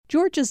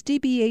Georgia's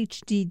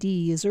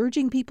DBHDD is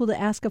urging people to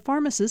ask a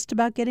pharmacist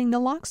about getting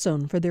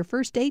naloxone for their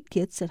first aid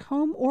kits at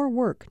home or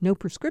work. No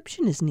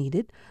prescription is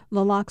needed.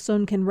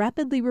 Naloxone can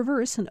rapidly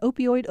reverse an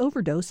opioid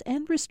overdose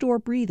and restore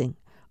breathing.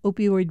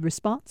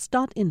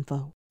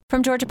 Opioidresponse.info.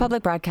 From Georgia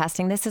Public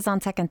Broadcasting, this is On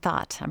Second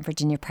Thought. I'm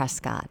Virginia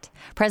Prescott.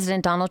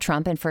 President Donald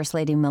Trump and First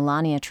Lady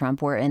Melania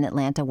Trump were in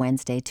Atlanta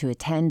Wednesday to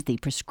attend the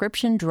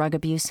Prescription Drug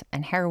Abuse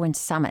and Heroin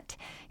Summit.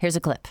 Here's a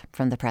clip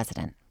from the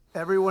president.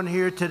 Everyone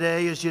here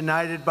today is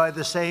united by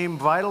the same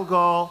vital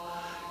goal: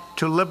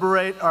 to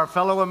liberate our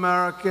fellow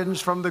Americans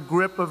from the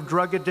grip of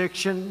drug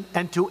addiction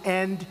and to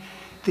end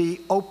the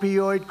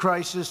opioid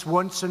crisis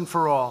once and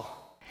for all.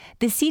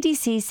 The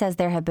CDC says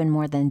there have been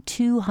more than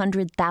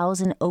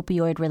 200,000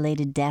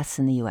 opioid-related deaths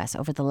in the U.S.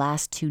 over the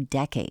last 2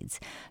 decades.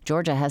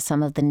 Georgia has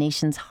some of the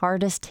nation's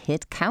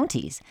hardest-hit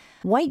counties.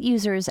 White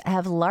users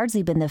have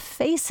largely been the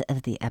face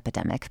of the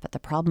epidemic, but the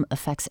problem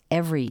affects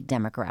every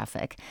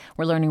demographic.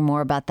 We're learning more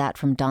about that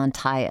from Dawn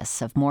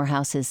Tyus of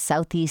Morehouse's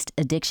Southeast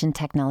Addiction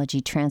Technology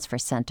Transfer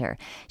Center.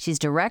 She's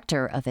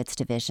director of its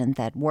division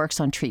that works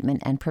on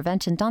treatment and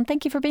prevention. Dawn,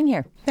 thank you for being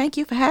here. Thank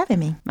you for having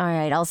me. All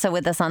right. Also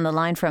with us on the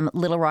line from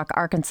Little Rock,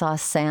 Arkansas,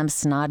 Sam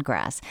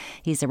Snodgrass.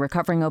 He's a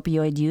recovering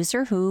opioid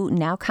user who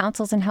now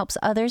counsels and helps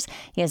others.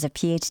 He has a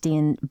PhD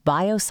in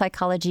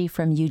biopsychology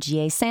from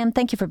UGA. Sam,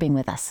 thank you for being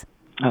with us.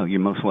 Oh,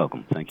 you're most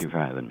welcome. Thank you for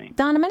having me.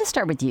 Don, I'm going to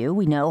start with you.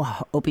 We know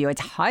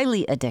opioids are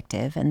highly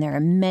addictive, and there are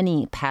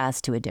many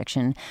paths to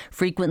addiction.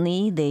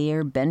 Frequently, they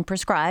are been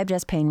prescribed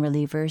as pain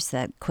relievers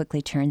that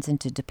quickly turns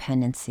into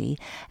dependency.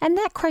 And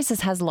that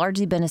crisis has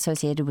largely been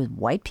associated with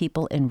white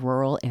people in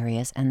rural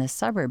areas and the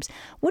suburbs.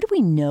 What do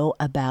we know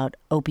about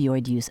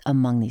opioid use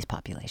among these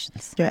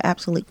populations? You're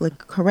absolutely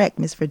correct,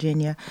 Miss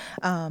Virginia.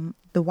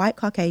 The white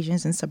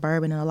Caucasians in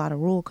suburban and a lot of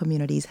rural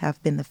communities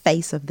have been the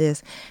face of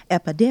this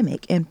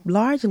epidemic. And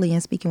largely,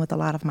 in speaking with a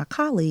lot of my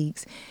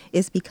colleagues,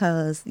 it's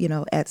because,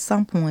 at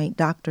some point,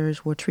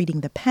 doctors were treating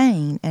the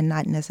pain and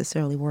not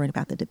necessarily worrying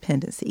about the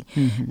dependency.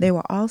 Mm-hmm. They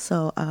were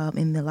also,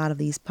 in a lot of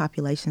these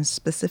populations,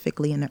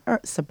 specifically in the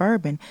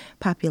suburban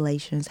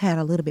populations, had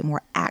a little bit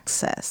more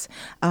access,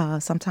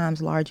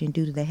 sometimes largely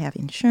due to they have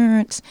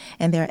insurance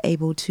and they're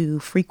able to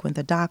frequent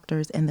the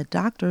doctors. And the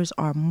doctors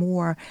are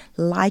more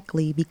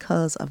likely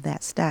because of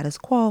that status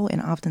quo and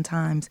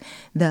oftentimes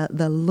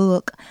the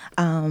look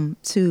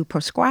to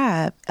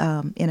prescribe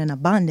in an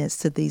abundance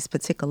to these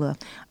particular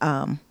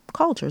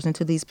cultures and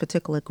to these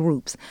particular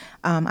groups.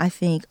 I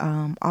think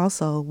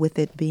also with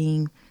it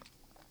being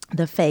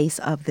the face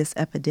of this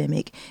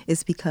epidemic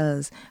is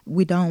because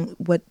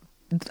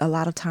a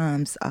lot of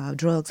times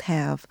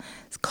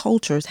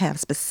cultures have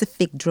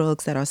specific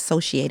drugs that are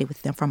associated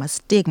with them from a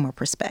stigma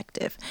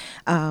perspective.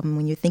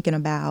 When you're thinking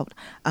about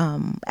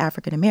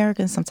African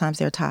Americans, sometimes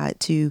they're tied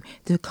to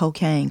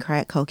cocaine,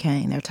 crack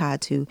cocaine. They're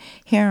tied to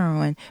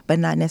heroin, but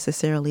not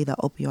necessarily the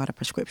opioid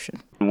prescription.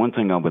 One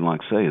thing I would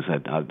like to say is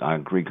that I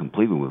agree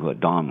completely with what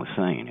Don was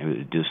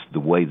saying. Just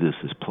the way this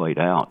has played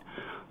out.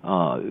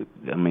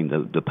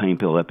 The pain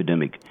pill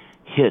epidemic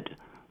hit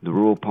the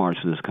rural parts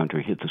of this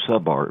country, hit the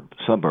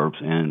suburbs,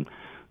 and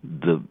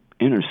the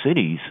inner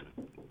cities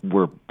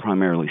were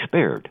primarily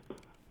spared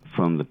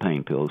from the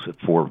pain pills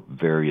for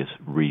various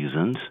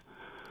reasons.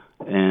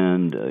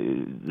 And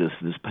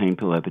this pain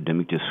pill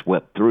epidemic just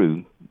swept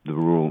through the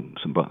rural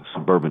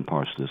suburban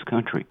parts of this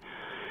country.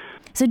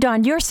 So,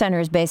 Dawn, your center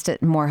is based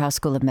at Morehouse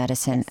School of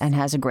Medicine and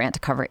has a grant to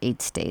cover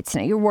 8 states.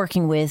 Now, you're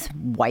working with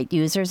white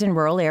users in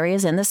rural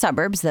areas and the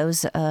suburbs.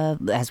 Those,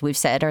 as we've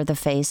said, are the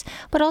face,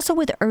 but also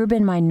with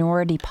urban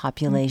minority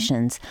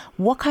populations.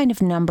 Mm-hmm. What kind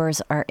of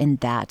numbers are in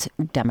that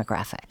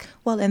demographic?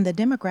 Well, in the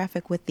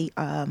demographic with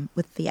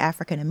the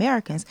African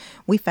Americans,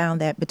 we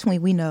found that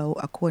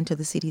according to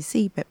the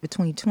CDC, but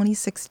between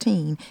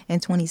 2016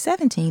 and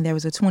 2017, there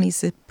was a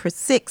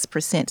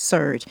 26%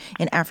 surge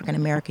in African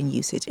American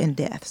usage and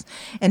deaths.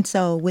 And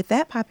so with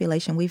that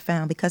population, we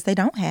found because they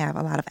don't have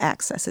a lot of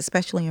access,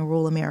 especially in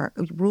rural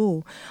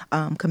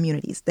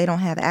communities, they don't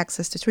have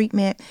access to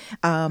treatment.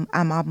 I'm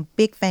a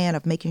big fan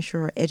of making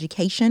sure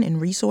education and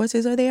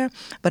resources are there,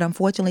 but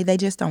unfortunately, they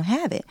just don't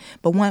have it.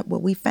 But what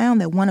we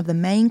found that one of the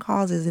main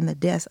causes in the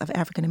deaths of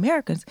African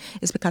Americans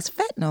is because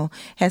fentanyl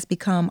has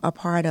become a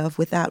part of,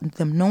 without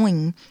them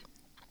knowing,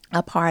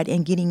 a part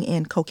in getting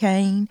in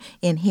cocaine,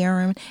 in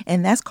heroin,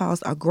 and that's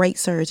caused a great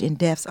surge in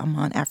deaths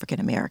among African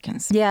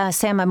Americans. Yeah,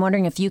 Sam, I'm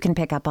wondering if you can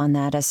pick up on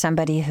that as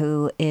somebody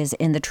who is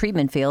in the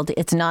treatment field.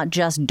 It's not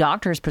just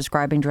doctors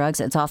prescribing drugs.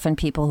 It's often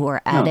people who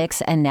are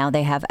addicts, and now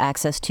they have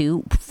access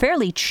to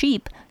fairly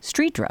cheap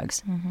street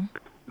drugs. Mm-hmm.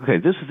 Okay,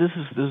 this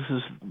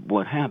is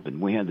what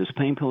happened. We had this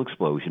pain pill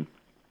explosion,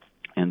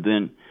 and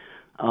then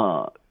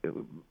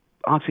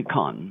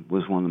OxyContin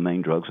was one of the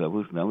main drugs that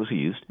was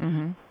used.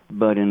 Mm-hmm.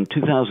 But in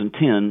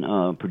 2010,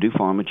 Purdue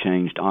Pharma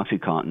changed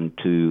OxyContin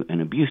to an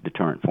abuse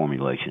deterrent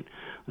formulation,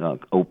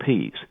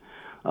 OPs.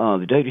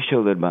 The data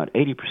show that about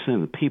 80%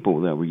 of the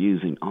people that were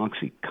using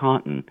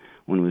OxyContin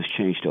when it was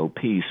changed to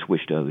OPs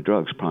switched to other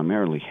drugs,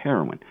 primarily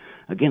heroin.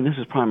 Again, this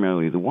is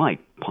primarily the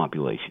white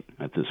population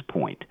at this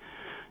point.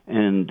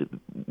 And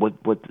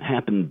what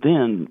happened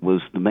then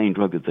was the main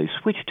drug that they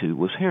switched to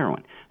was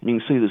heroin. And you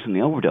can see this in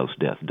the overdose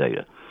death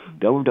data.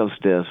 The overdose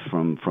deaths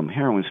from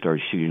heroin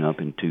started shooting up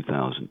in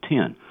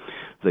 2010.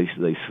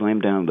 They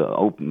slammed down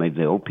made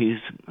the opioid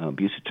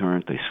abuse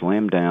deterrent. They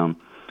slammed down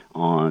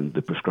on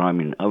the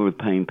prescribing of other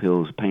pain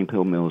pills. Pain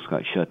pill mills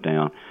got shut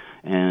down.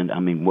 And, I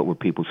mean, what were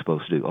people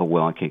supposed to do? Oh,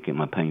 well, I can't get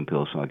my pain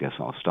pills, so I guess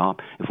I'll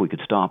stop. If we could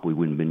stop, we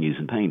wouldn't have been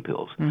using pain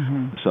pills.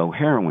 Mm-hmm. So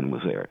heroin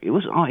was there.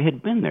 It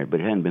had been there, but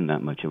it hadn't been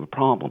that much of a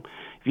problem.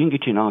 If you can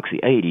get you an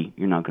Oxy 80,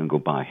 you're not going to go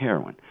buy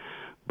heroin.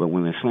 But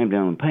when they slammed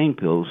down on pain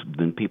pills,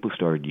 then people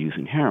started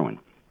using heroin.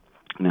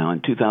 Now,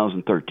 in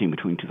 2013,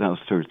 between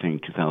 2013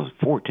 and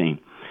 2014,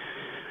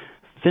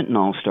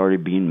 fentanyl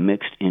started being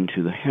mixed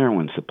into the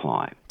heroin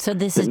supply. So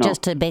this is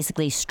just to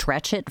basically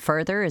stretch it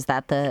further? Is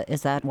that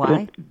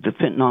why? The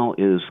fentanyl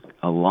is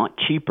a lot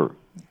cheaper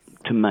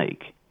to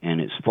make,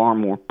 and it's far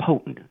more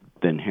potent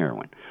than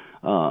heroin.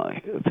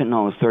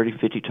 Fentanyl is 30,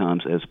 50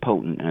 times as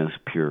potent as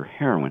pure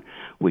heroin,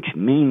 which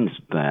means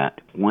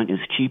that one is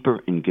cheaper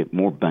and get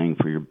more bang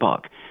for your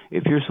buck.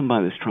 If you're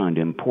somebody that's trying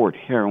to import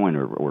heroin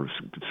or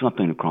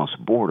something across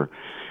the border,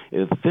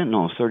 if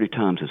fentanyl is 30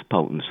 times as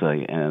potent,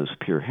 say, as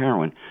pure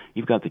heroin,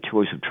 you've got the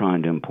choice of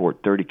trying to import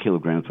 30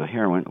 kilograms of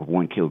heroin or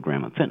 1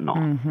 kilogram of fentanyl.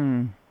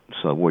 Mm-hmm.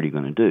 So what are you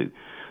going to do?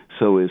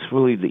 So it's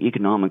really the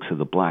economics of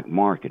the black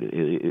market.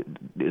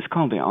 It's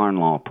called the iron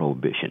law of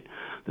prohibition.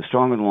 The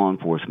stronger the law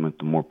enforcement,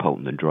 the more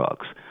potent the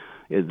drugs.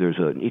 There's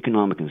an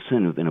economic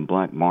incentive in a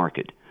black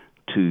market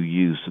to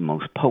use the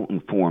most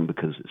potent form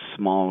because it's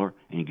smaller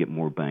and you get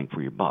more bang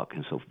for your buck.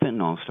 And so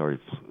fentanyl started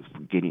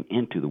getting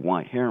into the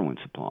white heroin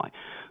supply.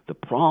 The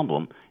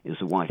problem is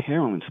the white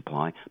heroin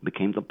supply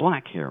became the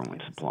black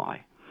heroin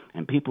supply.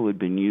 And people had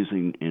been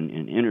using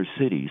in inner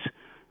cities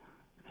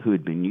who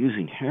had been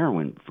using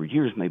heroin for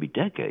years, maybe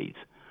decades,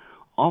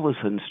 all of a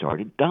sudden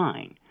started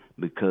dying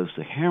because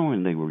the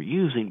heroin they were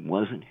using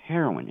wasn't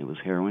heroin. It was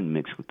heroin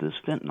mixed with this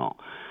fentanyl.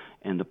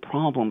 And the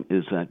problem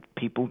is that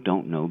people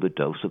don't know the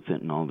dose of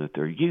fentanyl that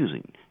they're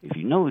using. If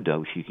you know the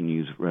dose, you can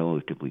use it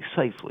relatively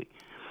safely.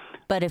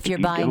 But if you're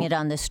buying it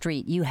on the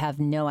street, you have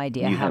no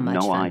idea how much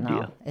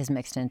fentanyl is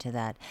mixed into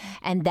that.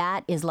 And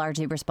that is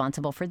largely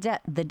responsible for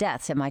the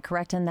deaths. Am I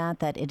correct in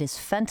that it is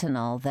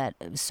fentanyl that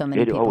so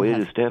many people have?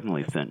 It is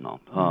definitely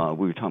fentanyl.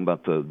 We were talking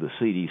about the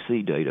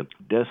CDC data.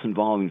 Deaths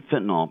involving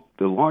fentanyl,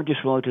 the largest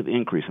relative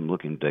increase, I'm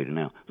looking at data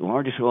now, the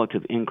largest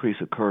relative increase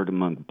occurred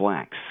among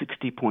blacks,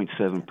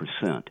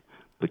 60.7%.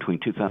 Between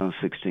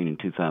 2016 and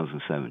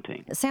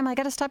 2017. Sam, I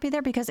got to stop you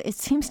there because it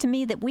seems to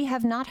me that we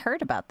have not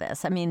heard about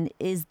this. I mean,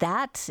 is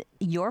that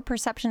your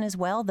perception as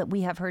well, that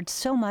we have heard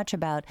so much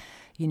about,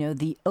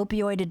 the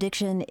opioid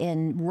addiction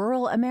in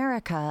rural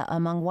America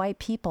among white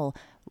people?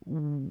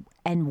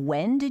 And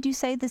when did you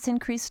say this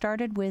increase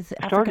started with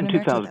African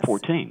Americans? Started in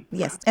 2014.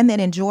 Yes. And then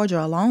in Georgia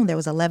alone, there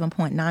was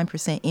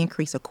 11.9%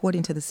 increase,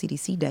 according to the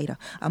CDC data,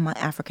 among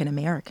African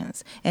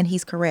Americans. And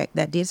he's correct.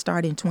 That did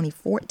start in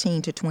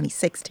 2014 to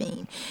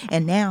 2016.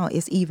 And now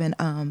it's even,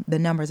 the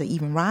numbers are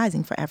even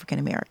rising for African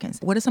Americans.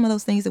 What are some of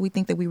those things that we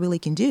think that we really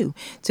can do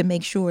to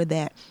make sure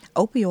that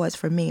opioids,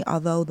 for me,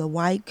 although the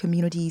white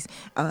communities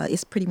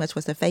is pretty much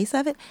what's the face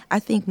of it, I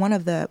think one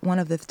of the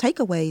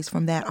takeaways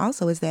from that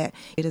also is that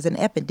it is an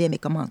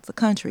epidemic amongst the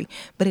country,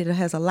 but it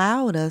has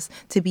allowed us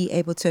to be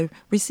able to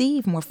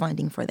receive more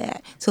funding for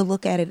that, to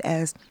look at it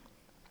as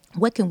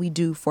what can we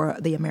do for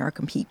the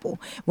American people?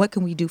 What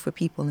can we do for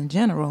people in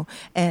general?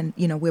 And,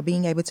 we're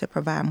being able to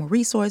provide more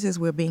resources.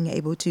 We're being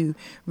able to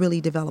really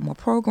develop more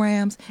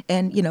programs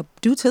and,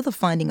 due to the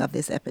funding of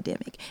this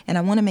epidemic. And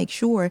I want to make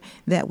sure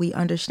that we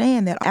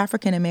understand that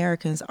African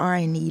Americans are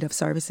in need of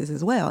services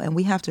as well. And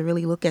we have to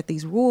really look at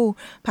these rural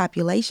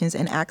populations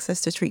and access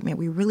to treatment.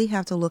 We really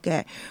have to look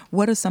at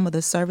what are some of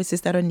the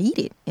services that are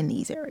needed in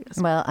these areas.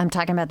 Well, I'm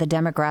talking about the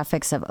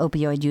demographics of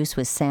opioid use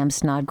with Sam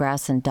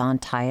Snodgrass and Don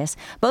Tyus.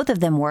 Both of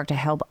them work to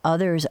help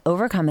others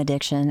overcome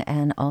addiction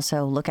and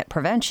also look at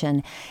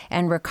prevention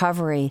and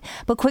recovery.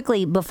 But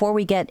quickly, before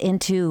we get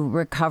into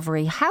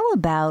recovery, how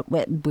about,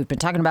 we've been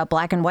talking about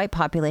black and white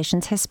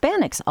populations,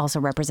 Hispanics also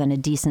represent a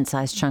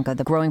decent-sized chunk of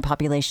the growing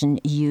population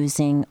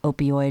using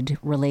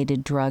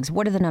opioid-related drugs.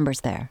 What are the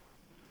numbers there?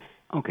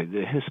 Okay,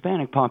 the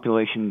Hispanic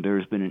population,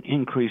 there's been an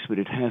increase, but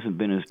it hasn't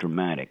been as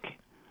dramatic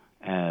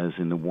as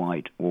in the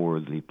white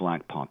or the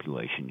black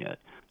population yet.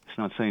 It's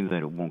not saying that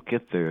it won't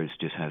get there, it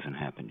just hasn't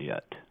happened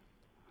yet.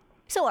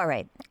 So, all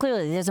right,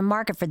 clearly there's a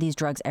market for these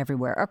drugs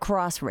everywhere,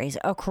 across race,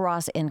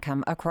 across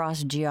income,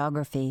 across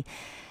geography.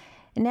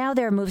 Now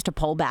there are moves to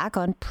pull back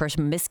on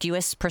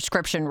promiscuous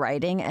prescription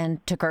writing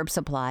and to curb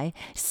supply.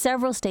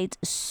 Several states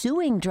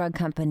suing drug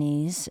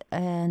companies,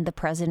 and the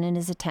president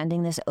is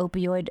attending this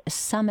opioid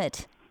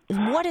summit.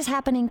 What is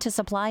happening to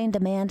supply and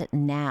demand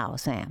now,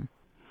 Sam?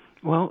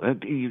 Well,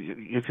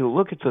 if you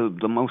look at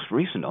the most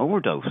recent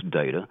overdose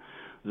data,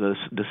 the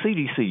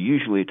CDC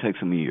usually it takes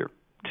them a year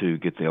to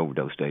get the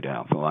overdose data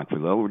out. For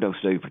the overdose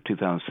data for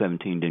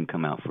 2017 didn't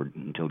come out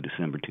until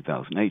December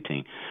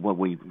 2018. What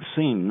we've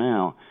seen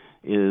now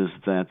is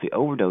that the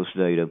overdose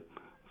data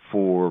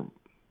for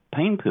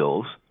pain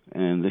pills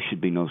and this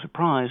should be no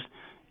surprise,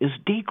 is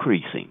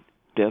decreasing.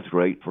 Death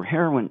rate for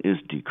heroin is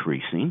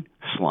decreasing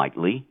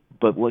slightly,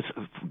 but what's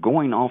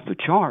going off the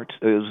charts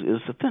is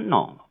the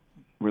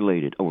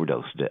fentanyl-related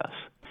overdose deaths.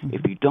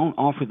 If you don't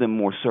offer them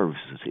more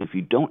services, if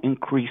you don't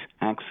increase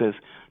access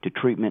to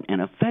treatment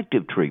and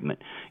effective treatment,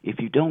 if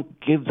you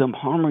don't give them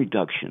harm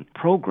reduction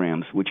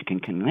programs which can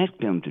connect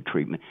them to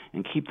treatment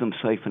and keep them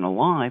safe and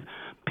alive,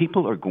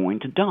 people are going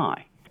to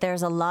die.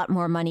 There's a lot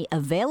more money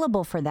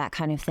available for that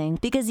kind of thing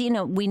because,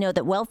 we know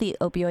that wealthy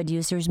opioid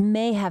users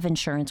may have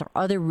insurance or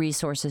other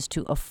resources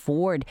to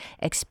afford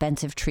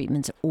expensive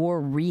treatments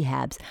or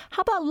rehabs.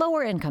 How about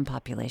lower income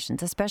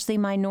populations, especially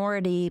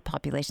minority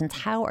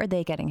populations? How are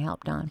they getting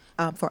help, Dawn?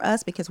 For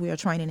us, because we are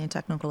training in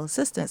technical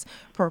assistance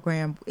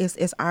program,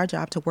 it's our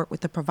job to work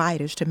with the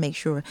providers to make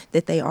sure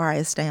that they are,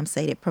 as Sam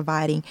stated,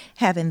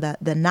 having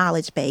the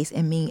knowledge base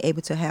and being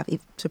able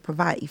to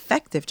provide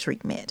effective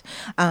treatment.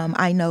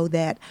 I know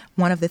that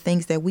one of the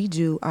things that we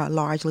do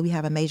largely, we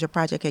have a major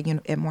project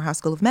at Morehouse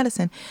School of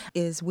Medicine,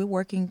 is we're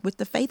working with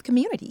the faith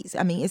communities.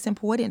 I mean, it's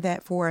important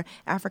that for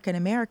African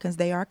Americans,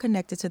 they are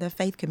connected to their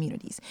faith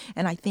communities.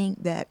 And I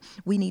think that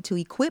we need to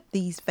equip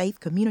these faith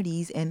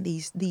communities and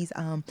these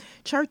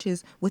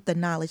churches with the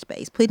knowledge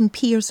base, putting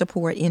peer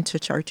support into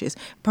churches,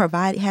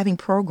 having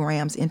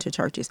programs into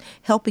churches,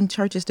 helping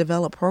churches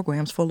develop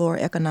programs for lower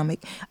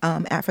economic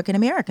African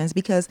Americans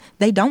because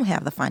they don't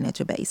have the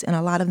financial base and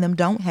a lot of them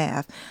don't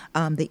have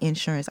the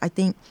insurance. I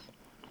think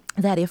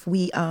that if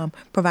we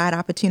provide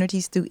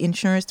opportunities through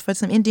insurance for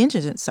some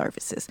indigent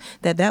services,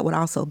 that would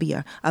also be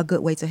a good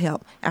way to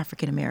help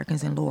African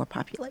Americans and lower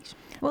population.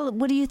 Well,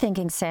 what are you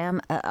thinking, Sam?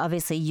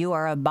 Obviously, you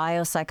are a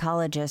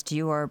biopsychologist.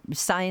 You are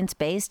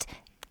science-based.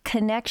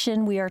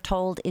 Connection, we are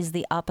told, is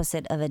the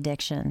opposite of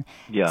addiction.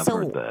 Yeah, I've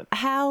heard that.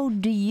 How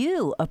do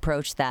you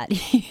approach that?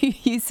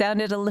 You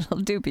sounded a little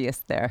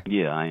dubious there.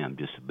 Yeah, I am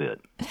just a bit.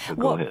 So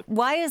go ahead.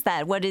 Why is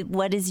that?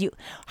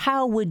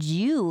 How would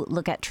you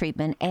look at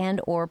treatment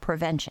and or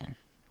prevention?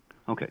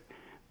 Okay.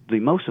 The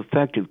most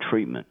effective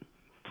treatment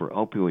for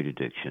opioid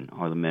addiction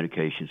are the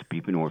medications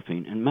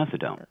buprenorphine and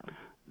methadone.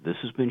 This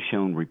has been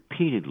shown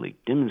repeatedly,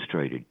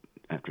 demonstrated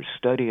after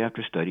study,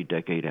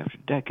 decade after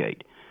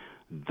decade,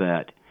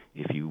 that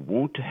if you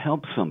want to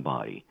help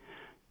somebody,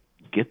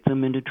 get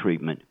them into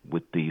treatment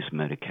with these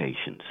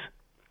medications.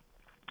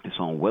 It's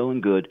all well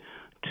and good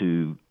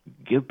to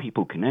give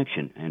people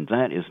connection, and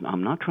that is,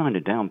 I'm not trying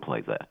to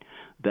downplay that.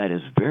 That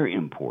is very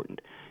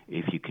important.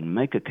 If you can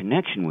make a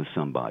connection with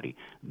somebody,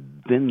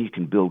 then you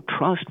can build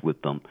trust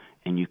with them,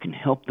 and you can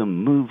help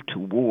them move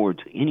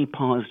towards any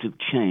positive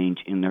change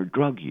in their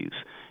drug use,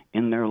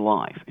 in their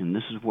life. And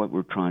this is what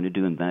we're trying to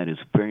do, and that is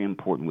very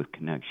important with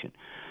connection.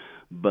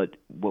 But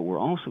what we're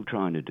also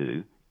trying to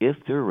do, if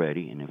they're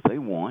ready and if they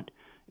want,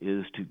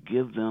 is to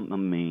give them a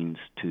means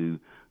to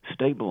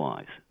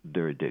stabilize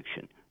their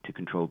addiction, to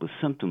control the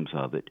symptoms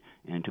of it,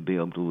 and to be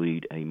able to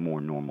lead a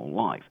more normal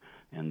life.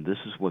 And this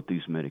is what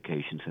these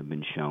medications have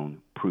been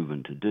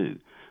proven to do.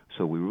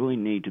 So we really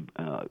need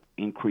to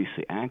increase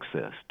the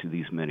access to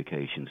these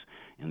medications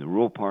in the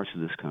rural parts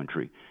of this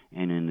country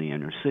and in the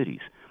inner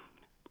cities.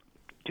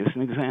 Just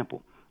an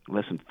example.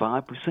 Less than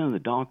 5% of the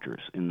doctors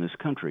in this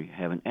country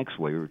have an X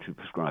waiver to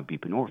prescribe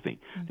buprenorphine.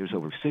 Mm-hmm. There's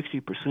over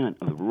 60%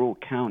 of the rural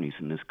counties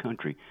in this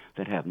country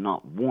that have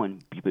not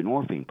one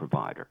buprenorphine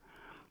provider.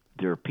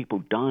 There are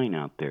people dying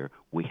out there.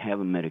 We have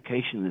a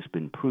medication that's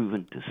been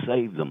proven to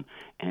save them,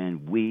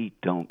 and we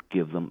don't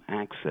give them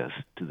access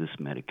to this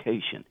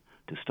medication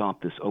to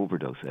stop this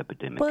overdose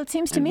epidemic. Well, it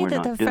seems to me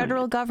that the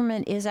federal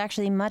government is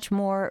actually much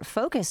more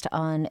focused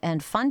on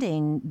and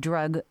funding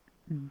drug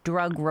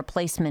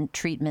replacement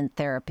treatment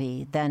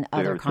therapy than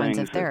other kinds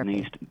of therapy.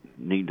 There are things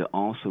that need to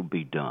also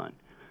be done.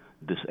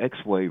 This X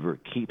waiver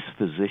keeps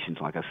physicians,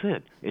 like I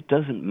said, it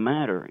doesn't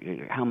matter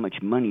how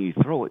much money you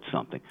throw at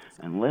something.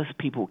 Unless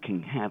people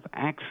can have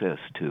access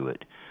to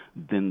it,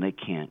 then they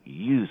can't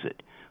use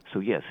it. So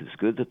yes, it's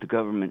good that the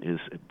government is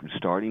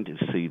starting to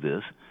see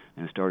this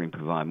and starting to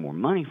provide more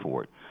money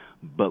for it.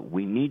 But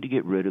we need to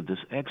get rid of this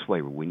X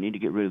waiver. We need to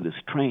get rid of this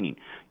training.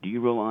 Do you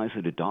realize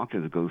that a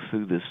doctor that goes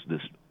through this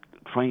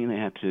training they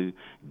have to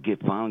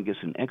finally gets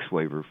an X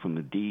waiver from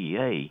the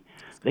DEA,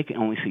 they can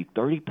only see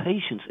 30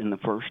 patients in the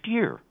first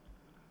year.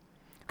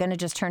 Going to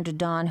just turn to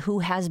Dawn, who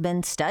has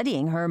been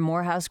studying her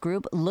Morehouse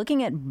group,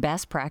 looking at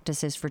best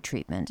practices for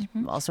treatment,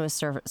 also a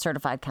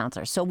certified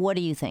counselor. So what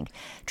do you think?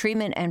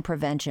 Treatment and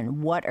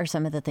prevention, what are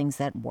some of the things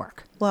that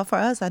work? Well, for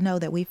us, I know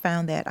that we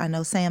found that, I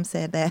know Sam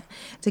said that,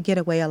 to get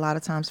away a lot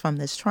of times from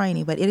this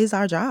training, but it is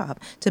our job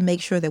to make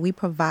sure that we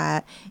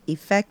provide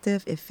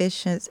effective,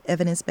 efficient,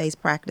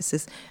 evidence-based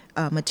practices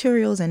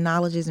materials and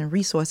knowledges and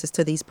resources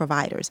to these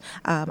providers.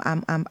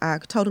 I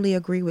totally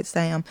agree with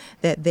Sam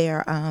that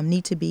there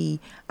need to be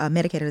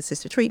medicated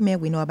assisted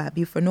treatment. We know about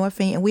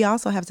buprenorphine, and we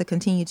also have to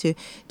continue to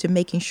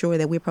making sure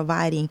that we're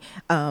providing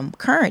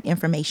current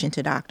information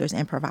to doctors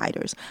and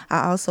providers.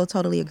 I also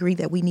totally agree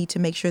that we need to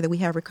make sure that we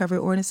have recovery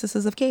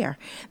ordinances of care.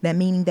 That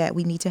meaning that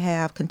we need to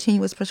have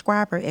continuous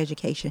prescriber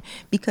education,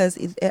 because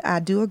I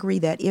do agree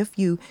that if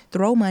you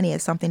throw money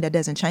at something, that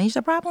doesn't change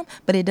the problem,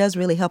 but it does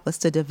really help us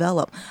to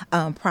develop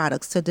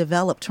products, to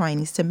develop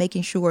trainings, to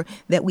making sure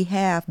that we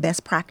have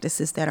best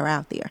practices that are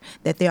out there,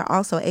 that they're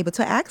also able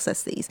to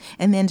access these.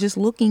 And then just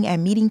looking at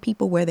meeting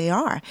people where they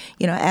are.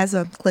 As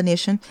a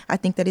clinician, I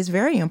think that is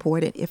very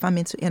important. If I'm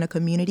in a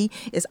community,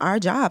 it's our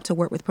job to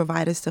work with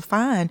providers to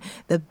find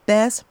the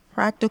best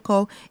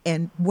practical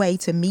and way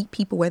to meet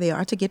people where they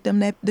are to get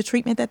them the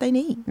treatment that they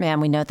need. And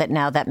we know that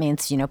now that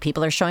means,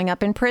 people are showing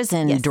up in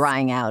prison, yes,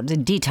 drying out,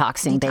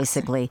 detoxing.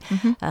 Basically.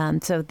 Mm-hmm.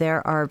 So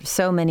there are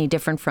so many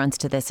different fronts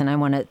to this. And I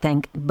want to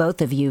thank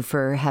both of you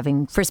for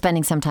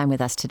spending some time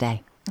with us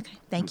today. Okay.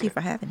 Thank you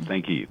for having me.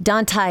 Thank you.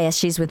 Dawn Tyus,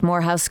 she's with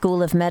Morehouse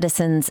School of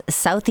Medicine's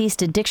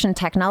Southeast Addiction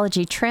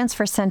Technology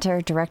Transfer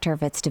Center, director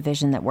of its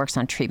division that works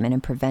on treatment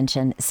and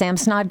prevention. Sam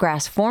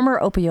Snodgrass, former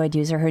opioid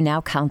user who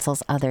now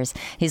counsels others.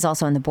 He's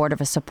also on the board of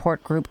a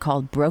support group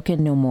called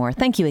Broken No More.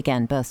 Thank you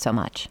again, both so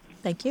much.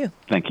 Thank you.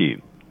 Thank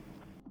you.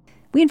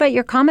 We invite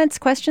your comments,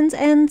 questions,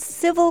 and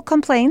civil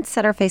complaints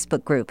at our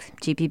Facebook group,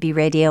 GPB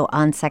Radio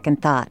On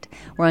Second Thought.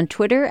 We're on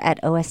Twitter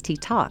at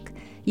OST Talk.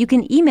 You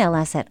can email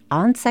us at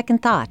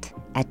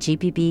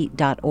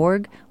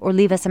onsecondthought@gpb.org or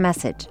leave us a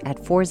message at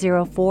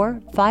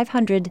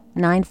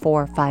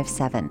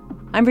 404-500-9457.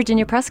 I'm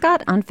Virginia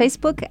Prescott on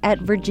Facebook at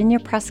Virginia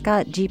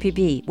Prescott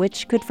GPB,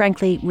 which could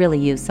frankly really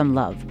use some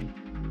love.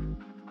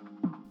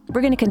 We're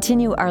going to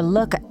continue our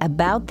look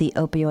about the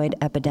opioid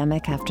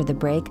epidemic after the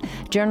break.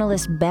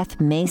 Journalist Beth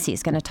Macy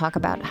is going to talk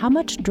about how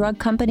much drug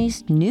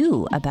companies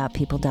knew about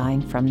people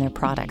dying from their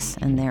products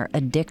and their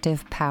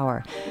addictive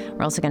power.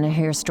 We're also going to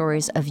hear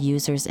stories of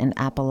users in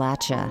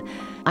Appalachia.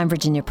 I'm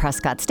Virginia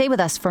Prescott. Stay with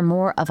us for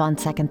more of On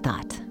Second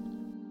Thought.